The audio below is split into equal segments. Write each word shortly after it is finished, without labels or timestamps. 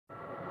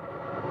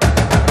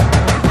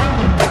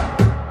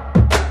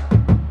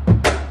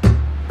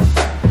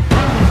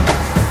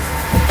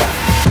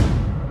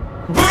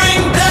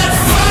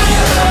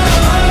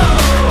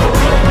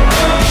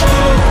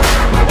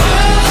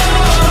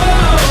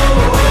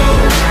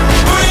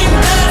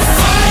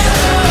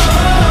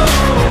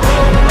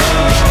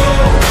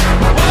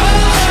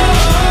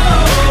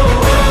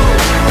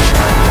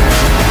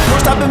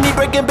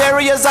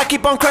barriers, I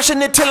keep on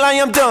crushing it till I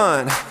am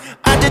done.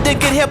 I didn't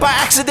get here by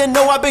accident,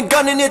 no, I've been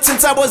gunning it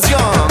since I was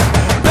young.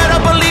 Better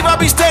believe I'll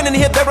be standing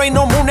here, there ain't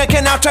no moon that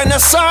can outshine the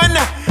sun.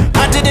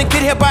 I didn't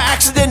get here by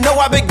accident, no,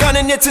 I've been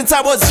gunning it since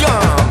I was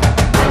young.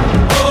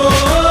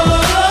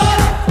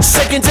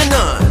 Second to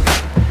none.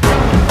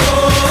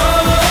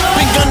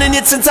 Been gunning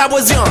it since I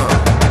was young.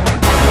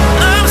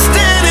 I'm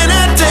standing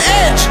at the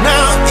edge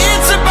now,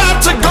 it's about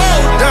to go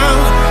down.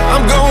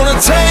 I'm gonna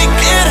take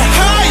it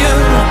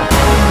higher.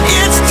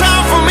 It's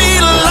time for me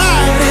to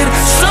light it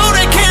so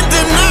they can't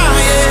deny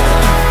it.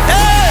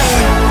 Hey,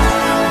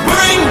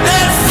 bring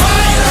that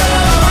fire.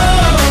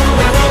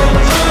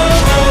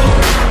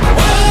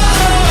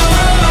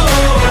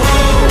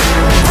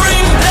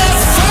 Bring that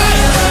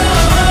fire.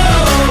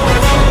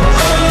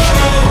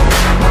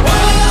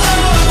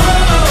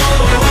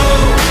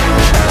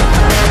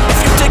 If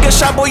you take a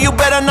shot, boy, you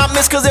better not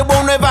miss, cause it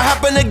won't ever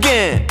happen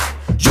again.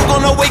 You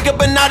gonna wake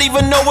up and not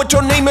even know what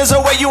your name is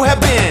or where you have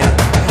been.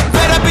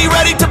 Better be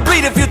ready to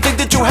bleed if you think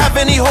that you have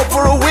any hope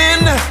for a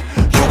win.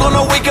 You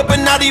gonna wake up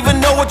and not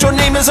even know what your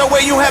name is or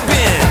where you have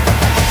been.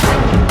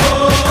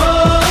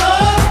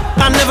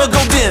 I never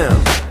go dim,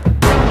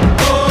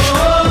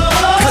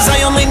 cause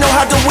I only know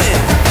how to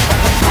win.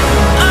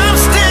 I'm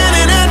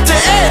standing at the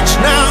edge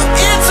now,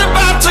 it's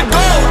about to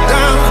go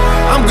down.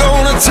 I'm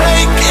gonna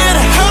take it